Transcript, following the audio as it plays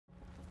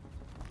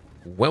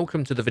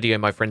Welcome to the video,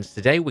 my friends.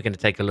 Today we're going to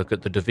take a look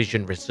at The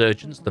Division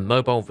Resurgence, the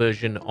mobile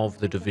version of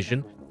The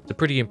Division. It's a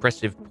pretty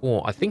impressive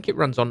port. I think it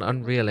runs on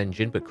Unreal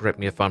Engine, but correct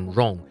me if I'm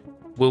wrong.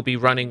 We'll be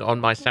running on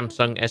my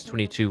Samsung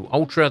S22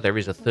 Ultra. There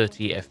is a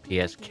 30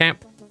 FPS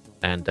cap,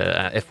 and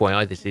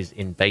FYI, this is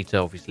in beta.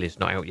 Obviously, it's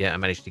not out yet. I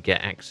managed to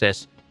get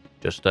access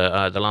just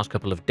the last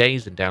couple of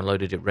days and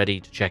downloaded it ready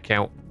to check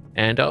out.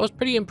 And I was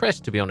pretty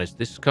impressed, to be honest.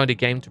 This kind of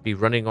game to be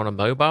running on a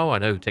mobile. I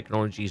know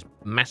technology's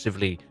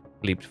massively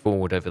leaped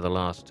forward over the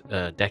last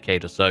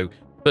decade or so.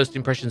 First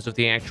impressions of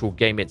the actual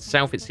game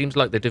itself, it seems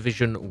like the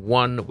Division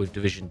 1 with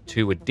Division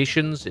 2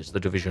 additions. It's the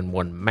Division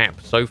 1 map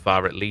so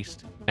far, at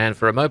least. And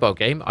for a mobile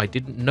game, I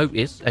didn't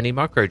notice any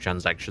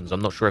microtransactions.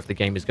 I'm not sure if the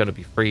game is going to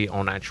be free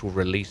on actual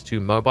release to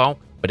mobile,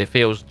 but it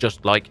feels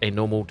just like a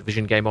normal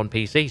Division game on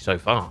PC so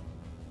far.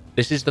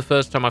 This is the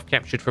first time I've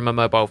captured from a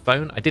mobile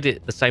phone. I did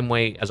it the same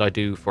way as I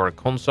do for a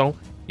console,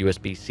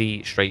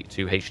 USB-C straight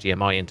to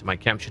HDMI into my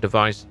capture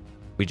device.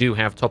 We do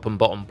have top and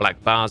bottom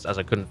black bars, as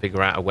I couldn't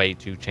figure out a way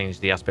to change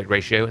the aspect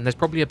ratio, and there's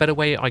probably a better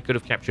way I could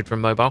have captured from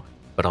mobile,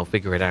 but I'll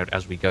figure it out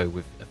as we go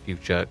with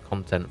future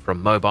content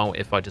from mobile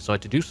if I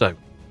decide to do so.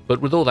 But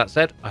with all that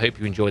said, I hope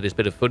you enjoy this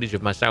bit of footage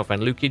of myself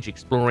and Lucage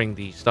exploring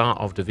the start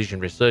of Division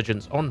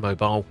Resurgence on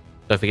mobile.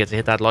 Don't forget to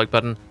hit that like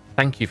button.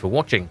 Thank you for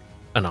watching,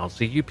 and I'll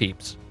see you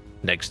peeps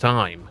next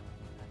time.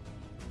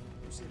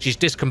 She's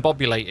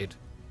discombobulated.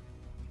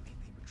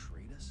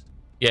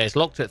 Yeah, it's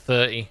locked at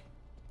 30.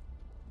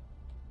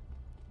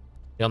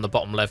 On the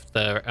bottom left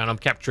there, and I'm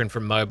capturing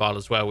from mobile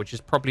as well, which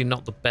is probably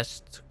not the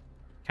best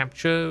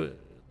capture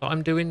that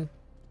I'm doing.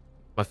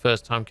 My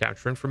first time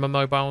capturing from a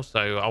mobile,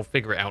 so I'll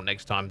figure it out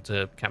next time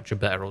to capture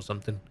better or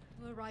something.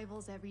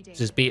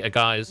 This is beta,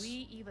 guys.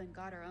 We even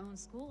got our own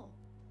school.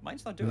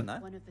 Mine's not doing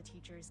that. One of the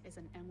teachers is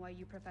an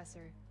NYU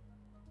professor.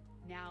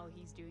 Now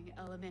he's doing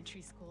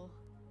elementary school.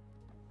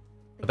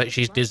 I bet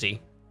she's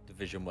dizzy.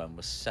 Division 1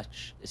 was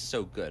it's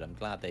so good. I'm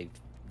glad they've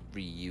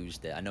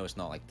reused it. I know it's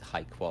not like the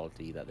high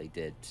quality that they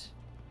did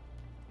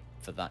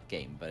for that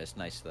game, but it's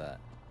nice that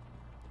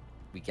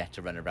we get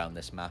to run around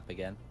this map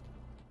again.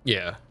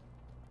 Yeah,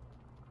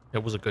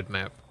 it was a good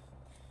map,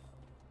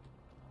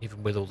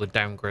 even with all the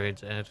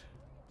downgrades it had.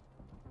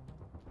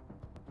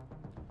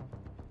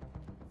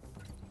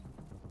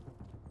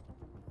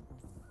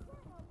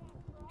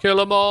 Kill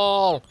them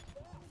all!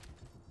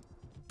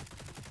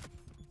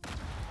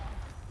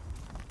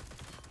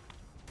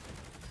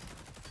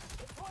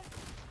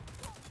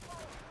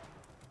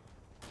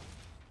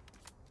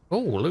 Oh,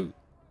 loot.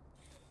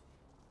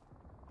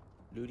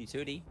 Looty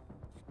tooty.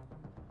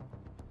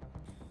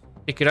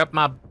 Pick it up,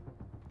 my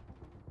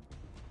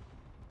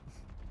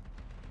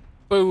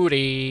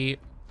booty.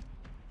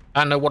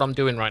 I know what I'm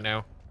doing right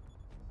now.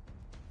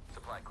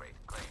 Supply crate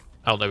claimed.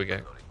 Oh, there we go.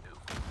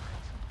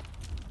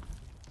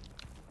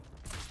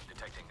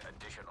 Detecting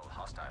additional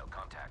hostile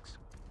contacts.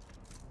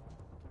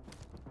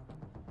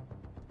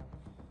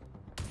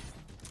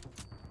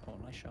 Oh,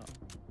 nice shot.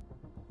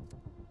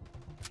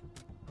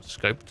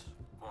 Scoped.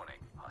 Warning.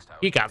 Hostile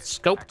You got units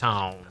scoped accessing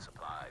on. the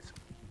supplies.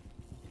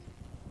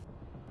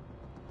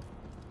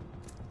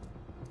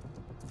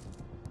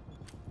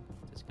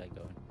 This guy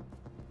going.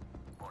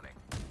 Warning.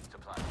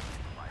 Supply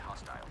by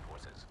hostile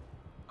forces.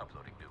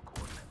 Uploading new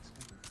coordinates.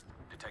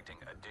 Detecting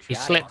He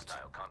additional slipped.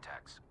 hostile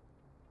contacts.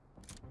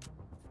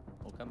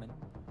 Oh, come in.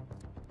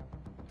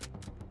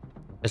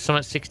 There's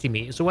someone 60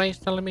 meters away, it's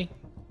telling me.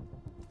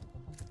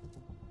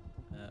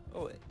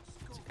 Oh,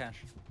 it's a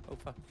cache. Oh,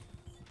 fuck.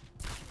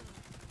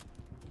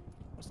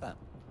 What's that?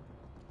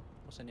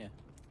 What's in here?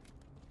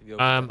 Have you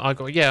opened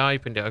it? I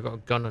opened it. I got a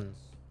gun and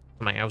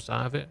something else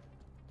out of it.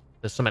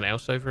 There's something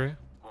else over here.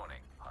 Warning.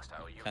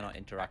 Hostile unit Cannot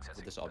interact with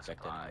accessing this the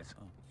object anymore. supplies.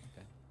 Oh,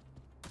 okay.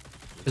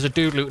 There's a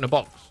dude looting a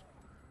box.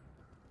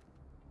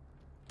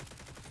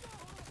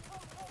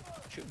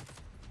 Shoot.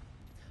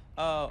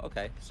 Oh,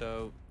 okay.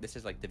 So this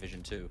is like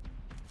Division 2,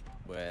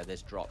 where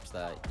there's drops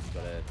that you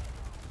gotta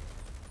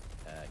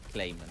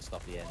claim and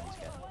stop the enemies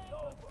getting.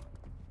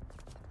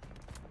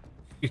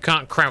 You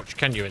can't crouch,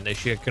 can you, in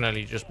this? You can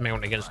only just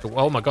mount against the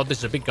wall. Oh my god, this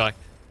is a big guy.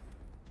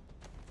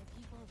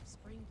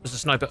 There's a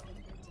sniper.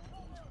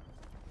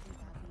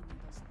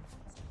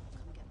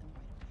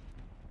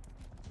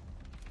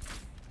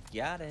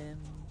 Got him.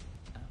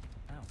 Ow.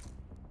 Ow. Oh,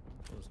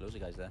 there's loads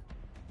of guys there.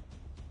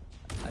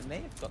 I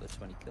may have got the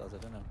 20 kills, I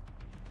don't know.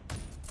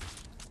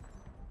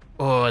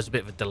 Oh, there's a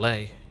bit of a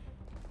delay.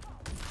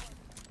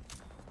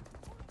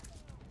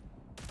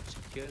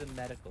 Secure the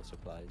medical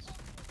supplies.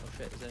 Oh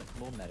shit, is there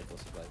more medical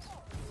supplies?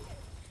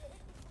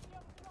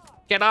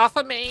 Get off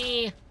of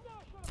me!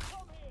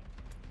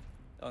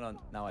 Oh no,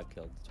 now I've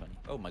killed 20.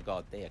 Oh my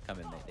god, they are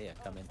coming, mate. They are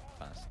coming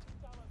fast.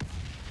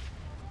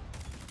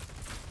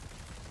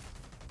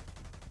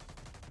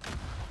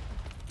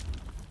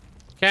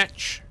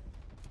 Catch.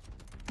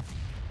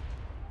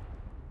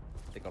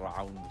 Stick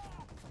around.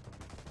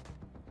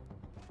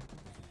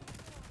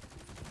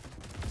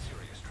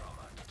 Serious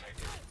trauma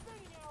detected.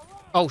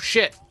 Oh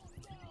shit.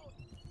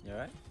 You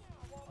alright?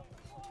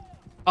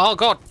 Oh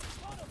god.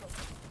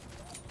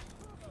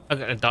 I'm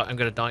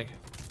gonna die.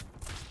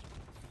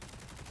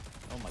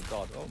 Oh my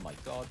god. Oh my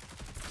god.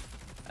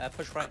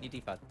 Push right in your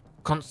D-pad.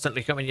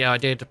 Constantly coming. Yeah, I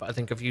did, but I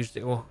think I've used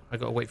it all. I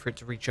gotta wait for it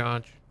to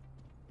recharge.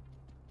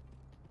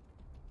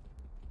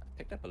 I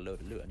picked up a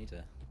load of loot. I need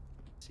to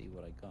see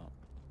what I got.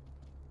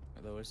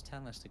 Although it's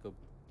telling us to go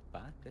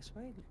back this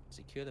way.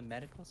 Secure the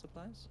medical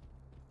supplies.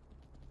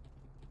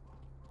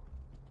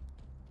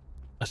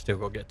 I still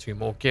gotta get 2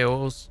 more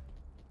kills.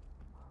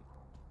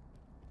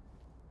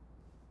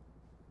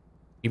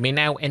 You may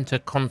now enter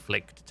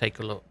conflict. Take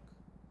a look.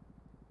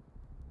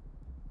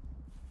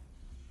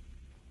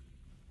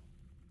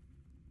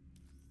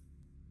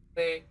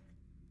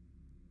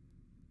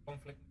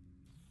 Conflict.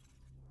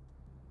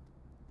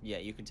 Yeah,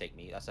 you can take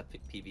me. That's a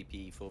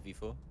PvP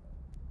 4v4.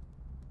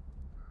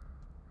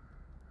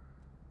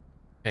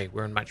 Okay,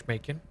 we're in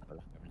matchmaking. Have a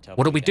look. I'm gonna tell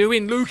What are you we again.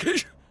 doing,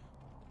 Lucas?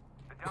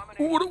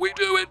 What are we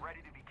doing?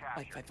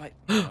 Fight, fight, fight.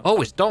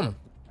 Oh, it's Dom.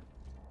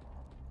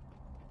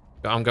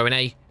 I'm going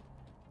A.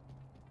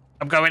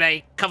 I'm going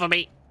A. Cover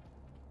me.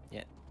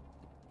 Yeah.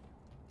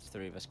 It's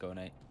 3 of us going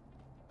out.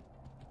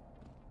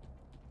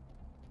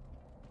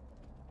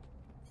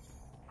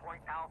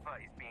 Point Alpha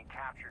is being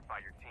captured by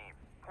your team.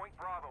 Point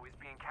Bravo is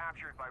being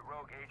captured by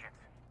rogue agents.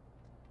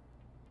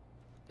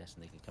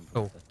 Guessing they can come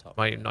Oh, from the top.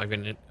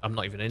 I'm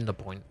not even in the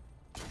point.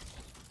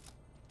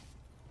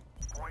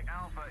 Point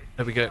Alpha is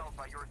There we being go. held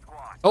by your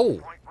squad. Oh,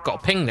 Point got a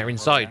Bravo ping there is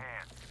inside. in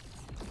hand.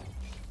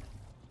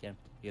 Yeah.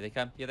 Here they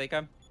come. Here they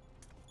come.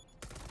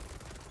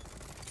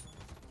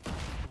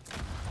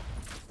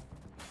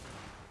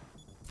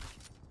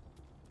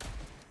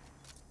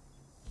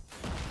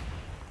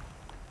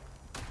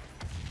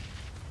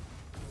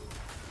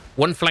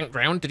 One flanked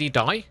round. Did he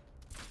die?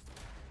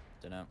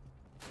 Don't know.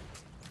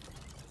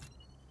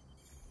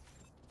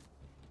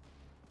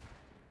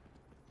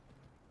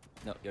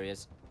 No, here he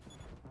is.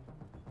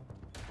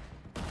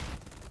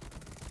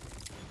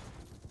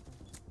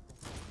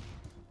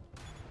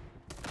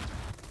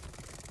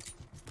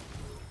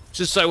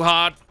 This is so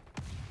hard.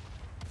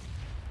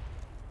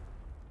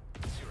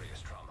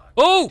 Serious trauma.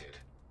 Oh! detected.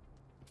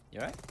 You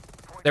alright?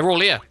 Point They're all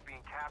Bravo here. is being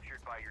captured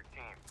by your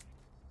team.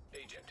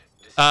 Agent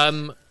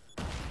deceased.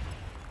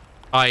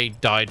 I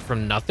died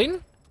from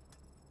nothing.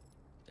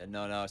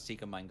 No, no,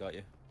 Seeker Mine got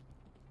you.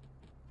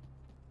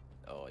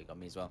 Oh, he got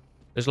me as well.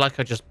 It's like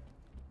I just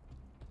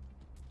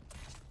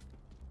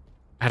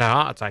had a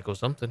heart attack or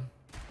something.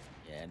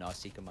 Yeah, no,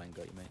 Seeker Mine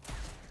got you, mate.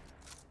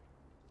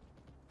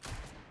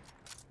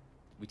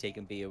 We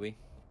taking B, are we?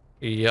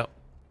 Yep.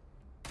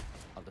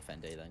 I'll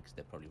defend A then, because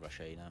they'll probably rush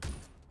A now.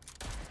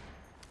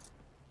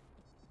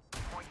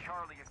 Point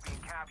Charlie is being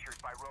captured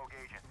by rogue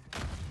agents.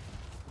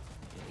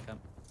 Here they come.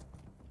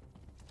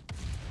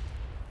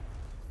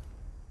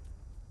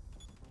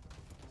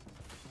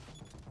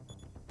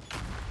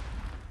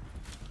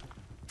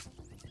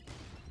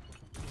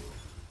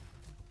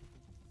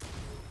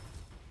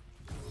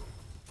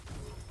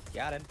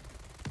 Got him.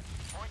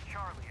 Point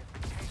Charlie has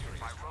been taken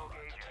by rogue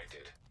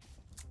agents.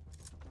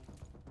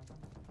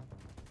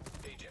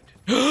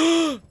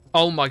 Agent.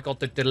 Oh my god,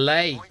 the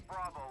delay. Point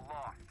Bravo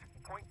lost.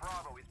 Point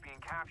Bravo is being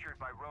captured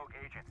by rogue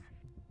agents.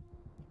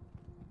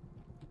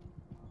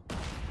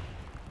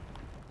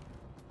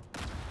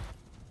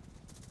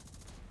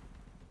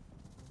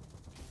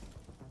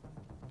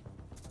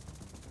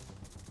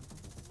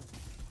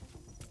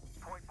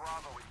 Point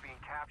Bravo is being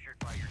captured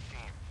by your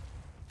team.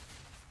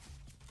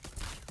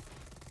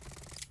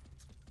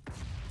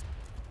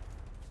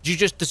 Did you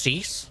just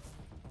decease?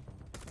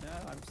 No,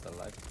 I'm still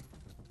alive.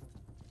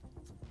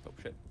 Oh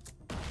shit.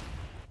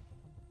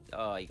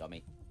 Oh, he got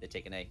me. They're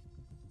taking A.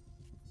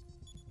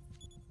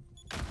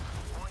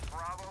 Point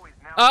Bravo is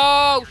now.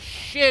 Oh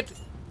shit.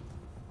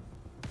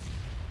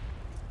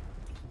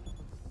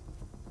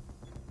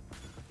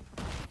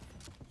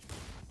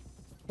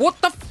 What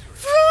the f-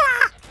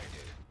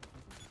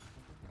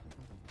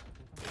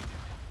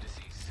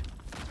 Deceased.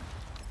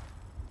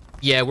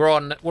 Yeah, we're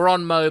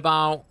on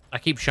mobile. I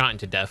keep shouting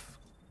to death.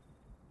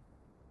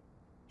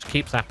 Just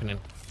keeps happening.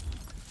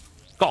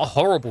 Got a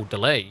horrible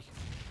delay.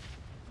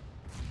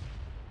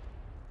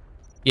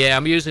 Yeah,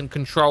 I'm using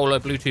controller,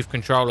 Bluetooth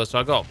controller, so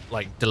I got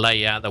like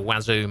delay out the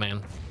wazoo,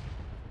 man.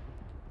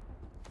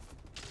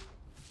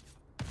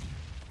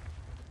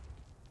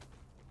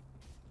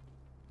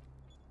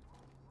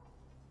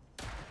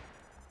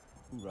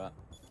 Hoorah.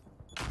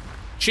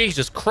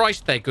 Jesus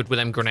Christ, they're good with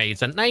them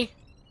grenades, aren't they?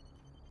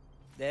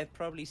 They're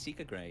probably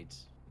Seeker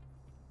grades.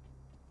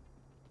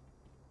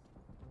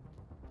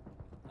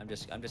 I'm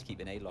just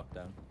keeping A locked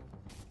down.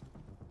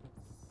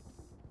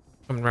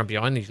 Coming around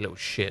behind these little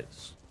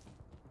shits.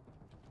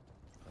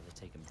 Oh, they're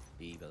taking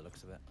B by the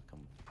looks of it. Come.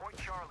 Point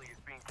Charlie is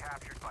being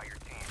captured by your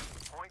team.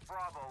 Point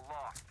Bravo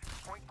lost.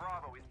 Point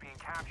Bravo is being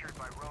captured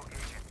by rogue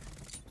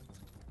agents.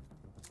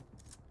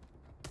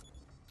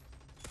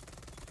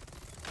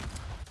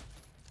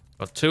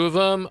 Got 2 of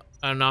them,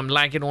 and I'm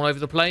lagging all over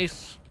the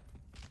place.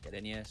 Get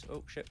in here.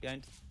 Oh shit,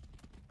 behind.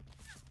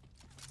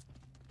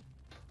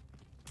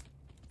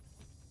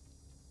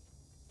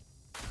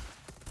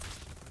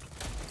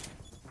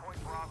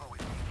 Point Bravo is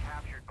being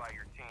captured by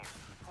your team.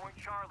 Point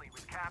Charlie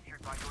was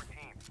captured by your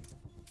team.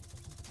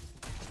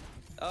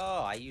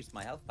 Oh, I used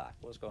my health back.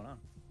 What's going on?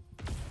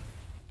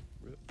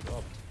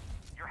 Robbed.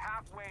 You're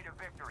halfway to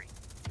victory.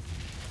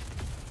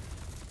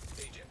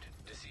 Agent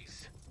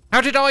deceased. How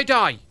did I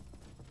die?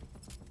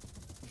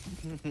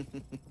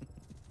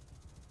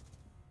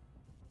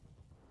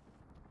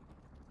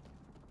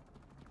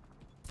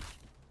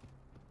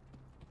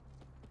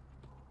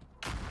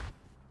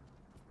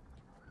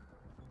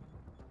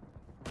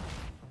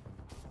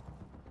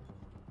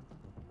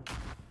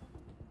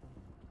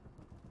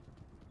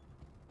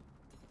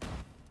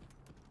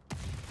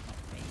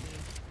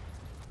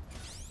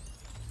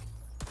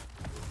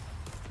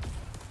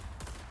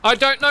 I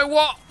don't know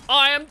what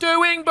I am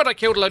doing, but I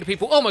killed a load of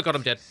people. Oh my god,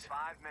 I'm dead.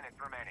 5 minutes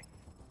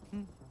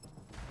remaining.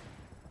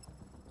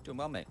 Doing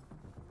well, mate.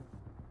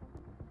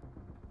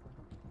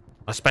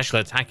 My special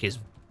attack is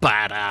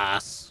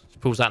badass.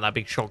 Pulls out that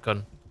big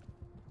shotgun.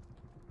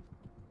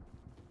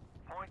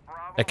 Point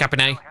Bravo Hey,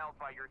 Captain A. is now held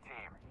by your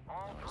team.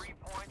 All 3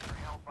 points are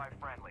held by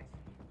friendlies.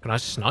 Can I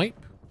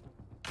snipe?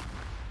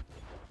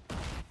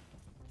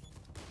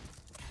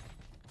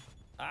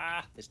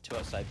 Ah, there's 2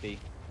 outside B.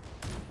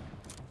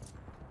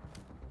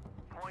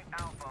 Point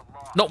Alpha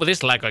lost. Not with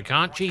this lag, I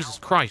can't. Point Jesus Alpha is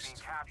Christ. being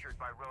captured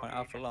by Rogue Point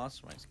Alpha Agents.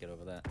 lost. Right, let's get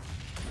over there.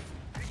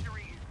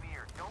 Victory is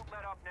near. Don't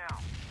let up now.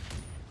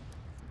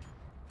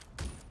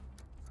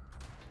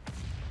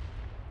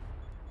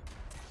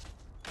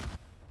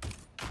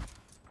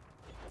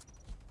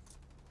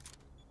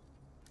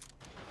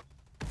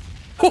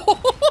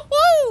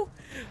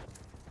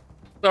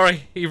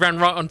 Sorry, he ran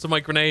right onto my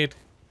grenade.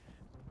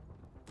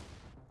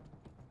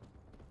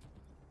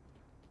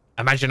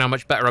 Imagine how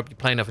much better I'd be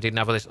playing if I didn't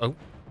have this. Oh,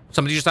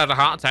 somebody just had a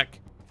heart attack.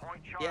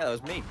 Point Yeah, that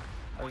was me. Charlie.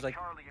 I was like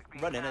Charlie is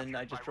being running and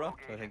I captured just by Rogue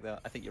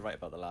dropped. I think you're right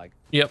about the lag.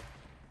 Yep.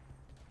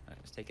 Right,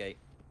 let's take 8.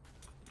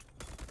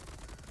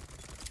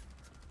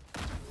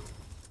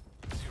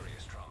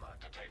 Serious trauma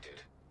detected.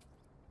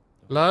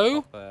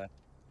 Low?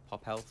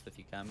 Pop health if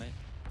you can, mate.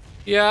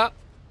 Yeah.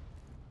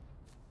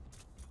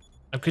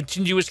 I'm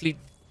continuously...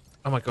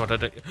 Oh my god, I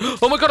don't...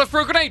 Oh my god, I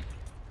threw a grenade!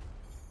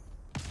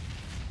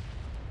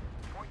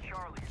 Point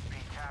Charlie is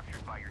being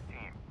captured by your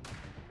team.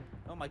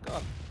 Oh my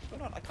god. What's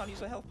going on? I can't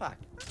use a health pack.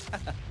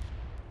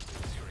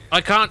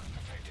 I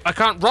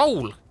can't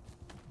roll.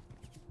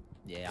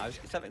 Yeah,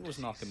 something was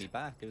knocking me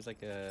back. It was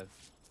like a...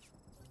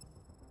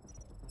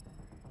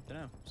 I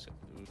don't know.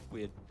 It was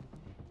weird.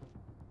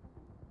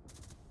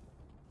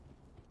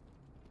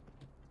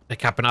 They're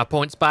capping our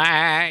points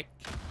back.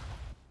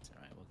 It's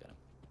alright, we'll get him.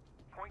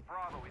 Point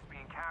Bravo is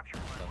being captured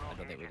by I Rogue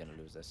don't think we're Agents. going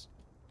to lose this.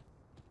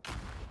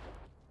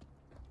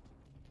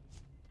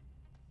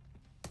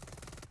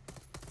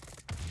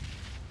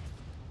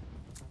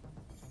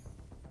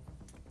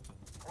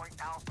 Point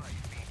Alpha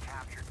is being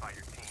captured by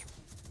your team.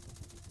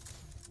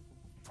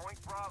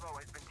 Point Bravo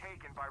has been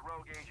taken by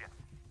Rogue Agents.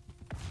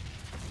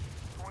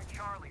 Point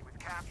Charlie was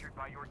captured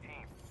by your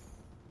team.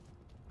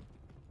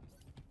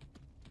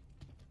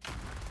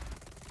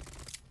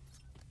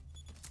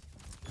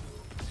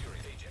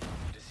 Serious agent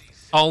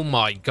deceased. Oh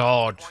my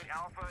god. Point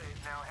Alpha is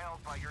now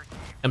held by your team.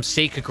 Them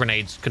Seeker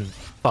grenades can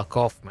fuck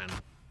off, man.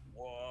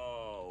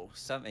 Whoa.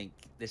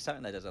 There's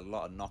something that does a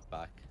lot of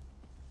knockback.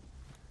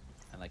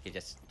 And like it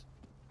just...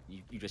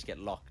 You just get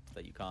locked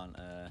that you can't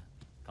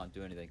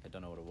do anything. I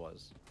don't know what it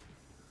was.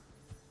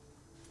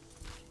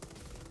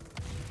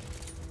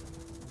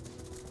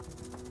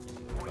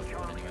 Point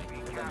Charlie is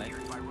being Well done, mate.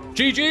 captured by Rogue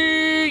GG!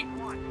 Agents.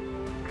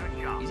 Good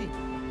job.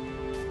 Easy.